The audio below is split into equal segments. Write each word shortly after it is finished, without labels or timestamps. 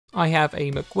I have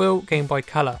a MCWILL Gameboy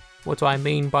Color. What do I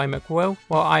mean by MCWILL?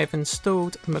 Well, I have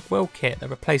installed the MCWILL kit that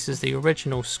replaces the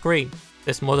original screen.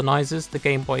 This modernises the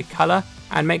Gameboy Color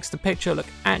and makes the picture look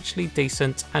actually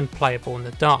decent and playable in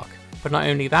the dark. But not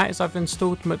only that, is I've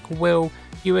installed MCWILL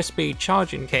USB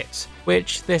charging kits,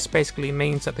 which this basically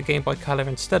means that the Gameboy Color,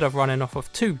 instead of running off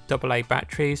of two AA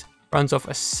batteries, runs off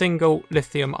a single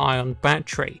lithium ion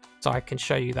battery. So I can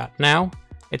show you that now.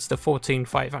 It's the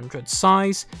 14500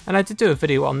 size, and I did do a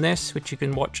video on this which you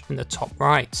can watch in the top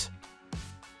right.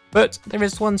 But there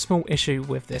is one small issue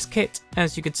with this kit.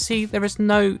 As you can see, there is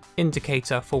no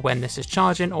indicator for when this is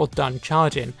charging or done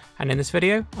charging, and in this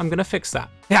video I'm going to fix that.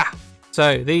 Yeah!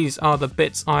 So these are the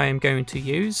bits I am going to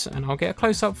use, and I'll get a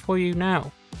close up for you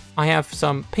now. I have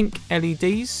some pink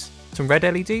LEDs, some red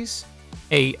LEDs,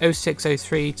 a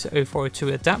 0603 to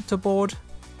 0402 adapter board,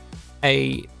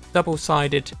 a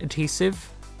double-sided adhesive,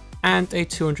 and a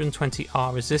 220R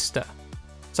resistor.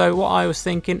 So what I was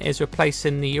thinking is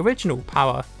replacing the original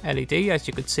power LED. As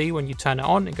you can see, when you turn it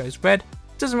on, it goes red.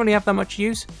 It doesn't really have that much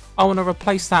use. I want to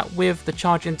replace that with the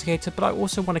charge indicator, but I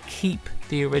also want to keep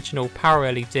the original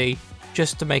power LED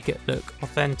just to make it look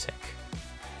authentic.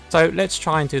 So let's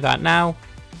try and do that now.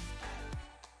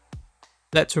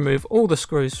 Let's remove all the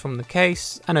screws from the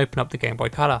case and open up the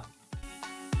Gameboy Color.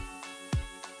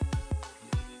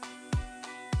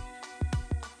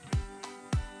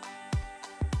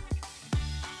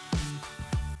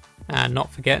 And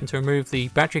not forgetting to remove the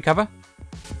battery cover.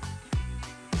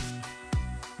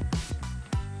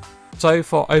 So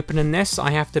for opening this, I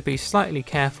have to be slightly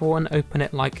careful and open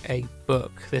it like a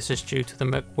book. This is due to the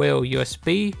MCWILL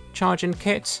USB charging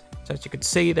kit. So as you can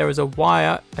see, there is a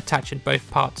wire attaching both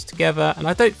parts together, and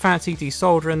I don't fancy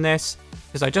desoldering this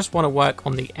because I just want to work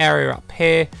on the area up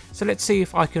here. So let's see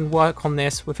if I can work on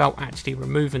this without actually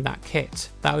removing that kit.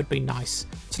 That would be nice.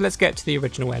 So let's get to the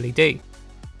original LED.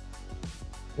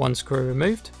 One screw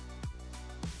removed,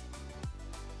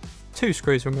 two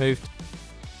screws removed,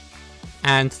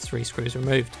 and three screws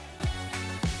removed.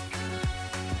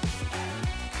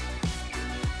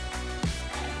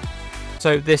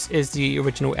 So this is the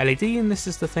original LED, and this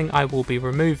is the thing I will be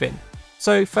removing.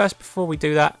 So first, before we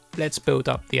do that, let's build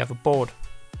up the other board.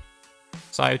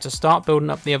 So to start building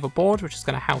up the other board, which is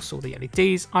going to house all the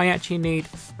LEDs, I actually need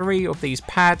 3 of these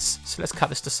pads, so let's cut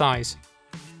this to size.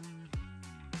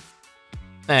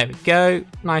 There we go,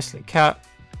 nicely cut.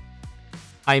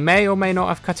 I may or may not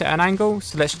have cut it at an angle,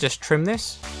 so let's just trim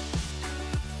this.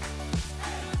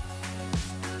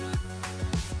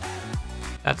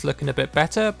 That's looking a bit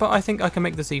better, but I think I can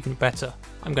make this even better.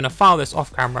 I'm going to file this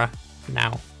off camera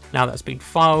now. Now that's been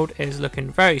filed, it is looking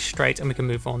very straight, and we can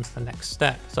move on to the next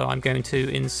step. So I'm going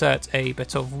to insert a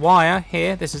bit of wire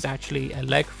here. This is actually a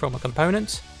leg from a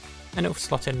component, and it will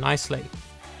slot in nicely.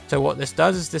 So what this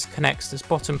does is this connects this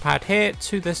bottom pad here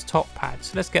to this top pad.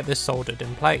 So let's get this soldered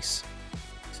in place.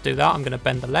 To do that, I'm going to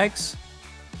bend the legs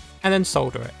and then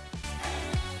solder it.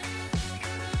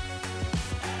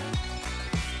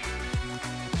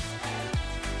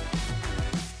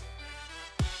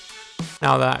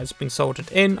 Now that has been soldered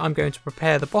in, I'm going to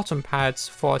prepare the bottom pads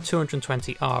for a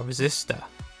 220R resistor.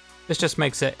 This just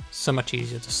makes it so much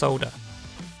easier to solder.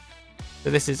 So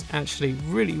this is actually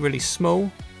really small.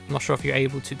 I'm not sure if you're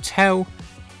able to tell,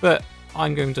 but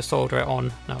I'm going to solder it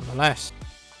on nonetheless.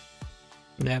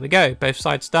 And there we go, both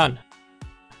sides done.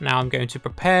 Now I'm going to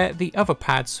prepare the other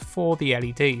pads for the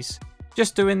LEDs.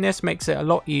 Just doing this makes it a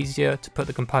lot easier to put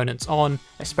the components on,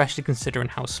 especially considering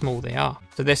how small they are.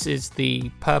 So this is the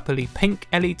purpley pink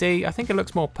LED. I think it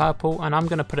looks more purple, and I'm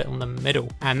going to put it on the middle.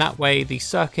 And that way the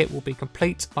circuit will be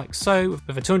complete like so,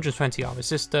 with a 220R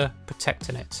resistor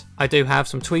protecting it. I do have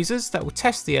some tweezers that will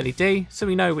test the LED so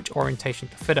we know which orientation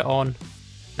to fit it on.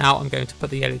 Now I'm going to put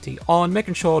the LED on,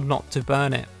 making sure not to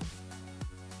burn it.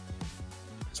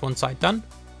 That's one side done.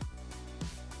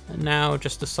 And now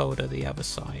just to solder the other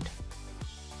side.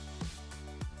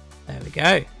 There we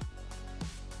go.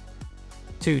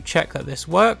 To check that this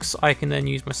works, I can then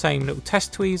use my same little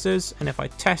test tweezers, and if I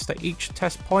test at each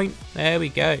test point, there we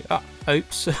go. Oh,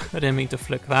 oops, I didn't mean to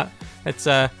flick that.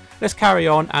 Let's carry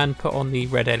on and put on the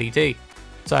red LED.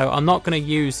 So I'm not going to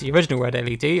use the original red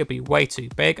LED, it'll be way too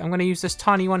big. I'm going to use this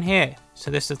tiny one here. So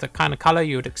this is the kind of color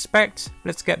you would expect.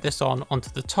 Let's get this onto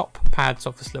the top pads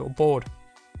of this little board.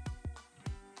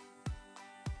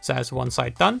 So that's one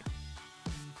side done.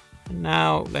 And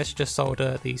now let's just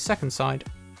solder the second side.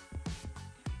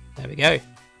 There we go.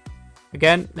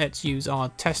 Again, let's use our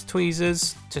test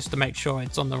tweezers just to make sure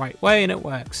it's on the right way and it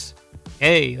works.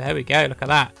 Hey, there we go, look at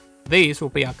that. These will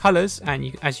be our colours,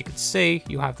 and as you can see,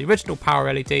 you have the original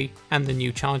power LED and the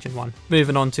new charging one.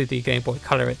 Moving on to the Gameboy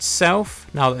Color itself.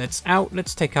 Now that it's out,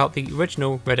 let's take out the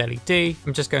original red LED.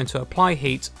 I'm just going to apply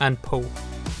heat and pull.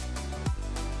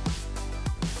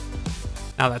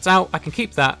 Now that's out, I can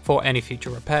keep that for any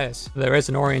future repairs. There is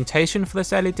an orientation for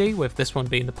this LED, with this one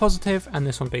being the positive and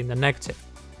this one being the negative.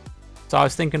 So I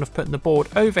was thinking of putting the board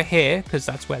over here because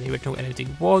that's where the original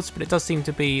LED was, but it does seem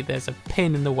to be there's a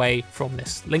pin in the way from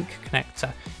this link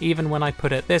connector, even when I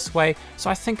put it this way, so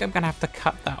I think I'm going to have to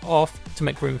cut that off to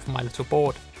make room for my little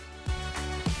board.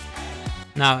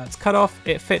 Now that's cut off,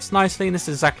 it fits nicely, and this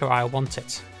is exactly where I want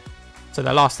it. So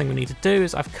the last thing we need to do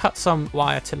is I've cut some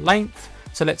wire to length,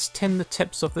 so let's tin the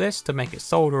tips of this to make it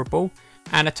solderable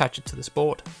and attach it to this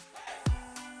board.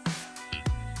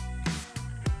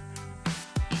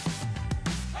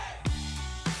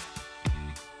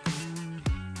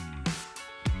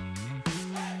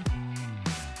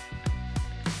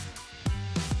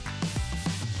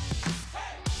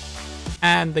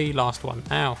 And the last one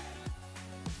now.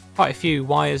 Quite a few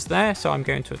wires there, so I'm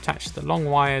going to attach the long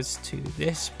wires to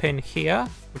this pin here,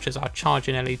 which is our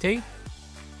charging LED,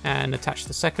 and attach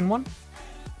the second one.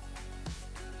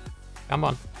 Come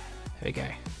on, there we go.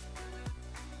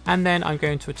 And then I'm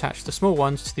going to attach the small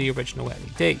ones to the original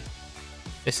LED.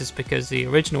 This is because the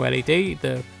original LED,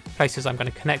 the places I'm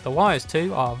going to connect the wires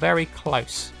to, are very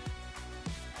close.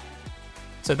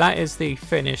 So that is the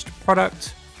finished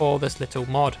product for this little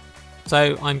mod.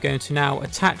 So I'm going to now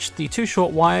attach the two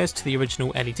short wires to the original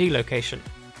LED location.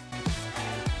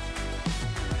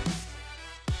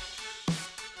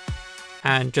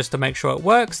 And just to make sure it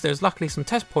works, there's luckily some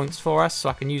test points for us, so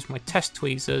I can use my test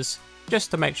tweezers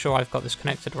just to make sure I've got this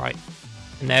connected right.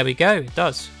 And there we go, it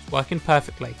does, it's working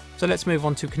perfectly. So let's move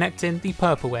on to connecting the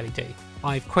purple LED.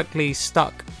 I've quickly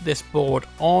stuck this board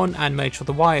on and made sure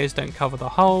the wires don't cover the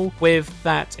hole with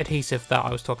that adhesive that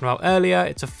I was talking about earlier.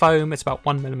 It's a foam, it's about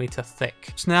 1mm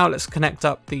thick. So now let's connect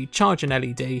up the charging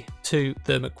LED to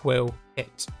the MCWILL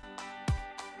kit.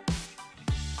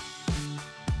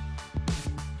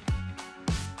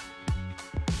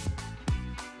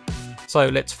 So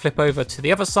let's flip over to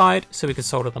the other side so we can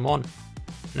solder them on.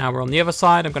 Now we're on the other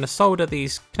side, I'm going to solder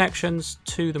these connections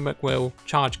to the MCWILL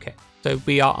charge kit. So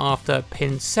we are after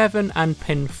pin 7 and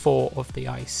pin 4 of the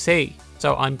IC.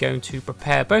 So I'm going to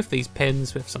prepare both these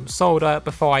pins with some solder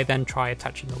before I then try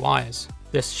attaching the wires.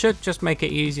 This should just make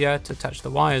it easier to attach the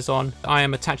wires on. I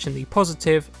am attaching the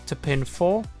positive to pin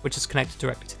 4, which is connected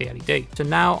directly to the LED. So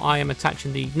now I am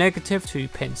attaching the negative to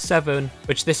pin 7,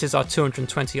 which this is our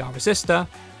 220R resistor.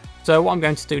 So what I'm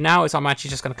going to do now is I'm actually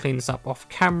just going to clean this up off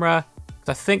camera.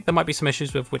 I think there might be some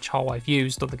issues with which hole I've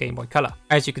used on the Gameboy Color.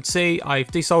 As you can see, I've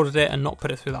desoldered it and not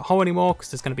put it through that hole anymore because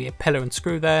there's going to be a pillar and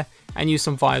screw there, and use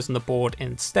some wires on the board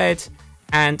instead.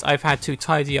 And I've had to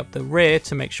tidy up the rear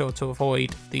to make sure to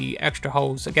avoid the extra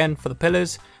holes again for the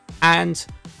pillars, and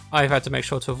I've had to make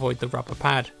sure to avoid the rubber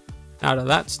pad. Now that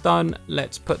that's done,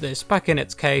 let's put this back in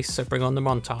its case, so bring on the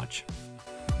montage.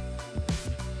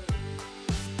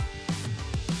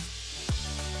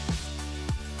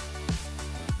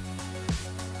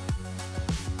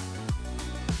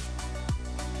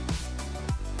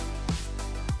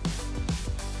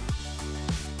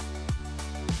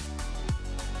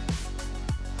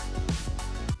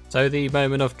 So the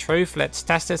moment of truth, let's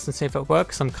test this and see if it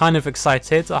works. I'm kind of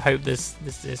excited. I hope this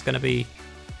is going to be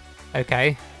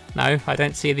okay. No, I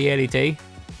don't see the LED.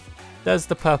 Does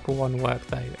the purple one work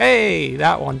though? Hey,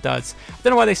 that one does. I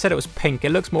don't know why they said it was pink.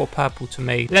 It looks more purple to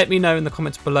me. Let me know in the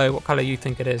comments below what colour you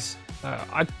think it is.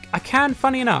 I can,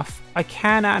 funny enough, I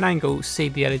can at an angle see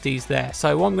the LEDs there.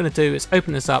 So what I'm going to do is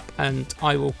open this up and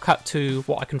I will cut to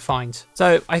what I can find.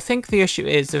 So I think the issue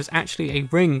is there's actually a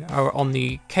ring on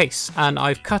the case, and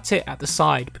I've cut it at the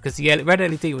side because the red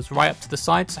LED was right up to the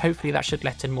side, so hopefully that should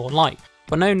let in more light.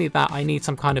 But not only that, I need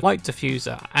some kind of light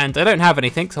diffuser, and I don't have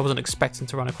anything because I wasn't expecting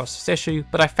to run across this issue,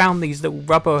 but I found these little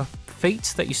rubber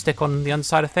feet that you stick on the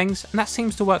underside of things, and that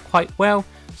seems to work quite well.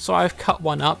 So I've cut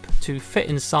one up to fit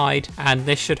inside, and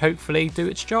this should hopefully do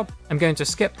its job. I'm going to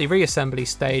skip the reassembly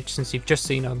stage since you've just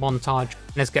seen a montage.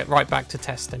 Let's get right back to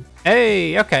testing.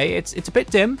 Hey, okay, it's a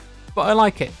bit dim, but I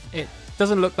like it. It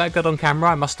doesn't look that good on camera,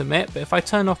 I must admit, but if I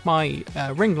turn off my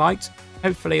ring light,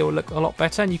 hopefully it will look a lot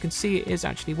better, and you can see it is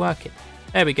actually working.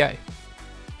 There we go.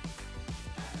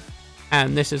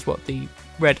 And this is what the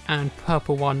red and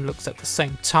purple one looks at the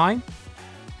same time.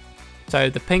 So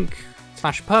the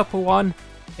pink/purple one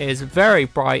is very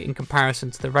bright in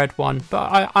comparison to the red one,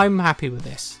 but I'm happy with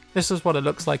this. This is what it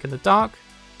looks like in the dark,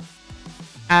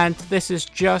 and this is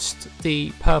just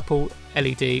the purple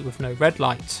LED with no red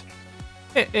light.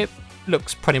 It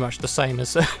looks pretty much the same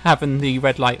as having the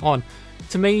red light on.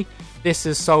 To me, this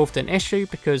has solved an issue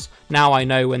because now I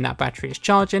know when that battery is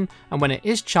charging, and when it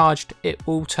is charged, it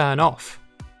will turn off.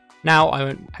 Now I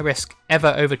won't risk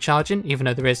ever overcharging, even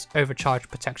though there is overcharge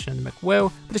protection in the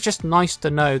MCWILL, but it's just nice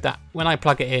to know that when I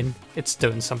plug it in, it's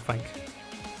doing something.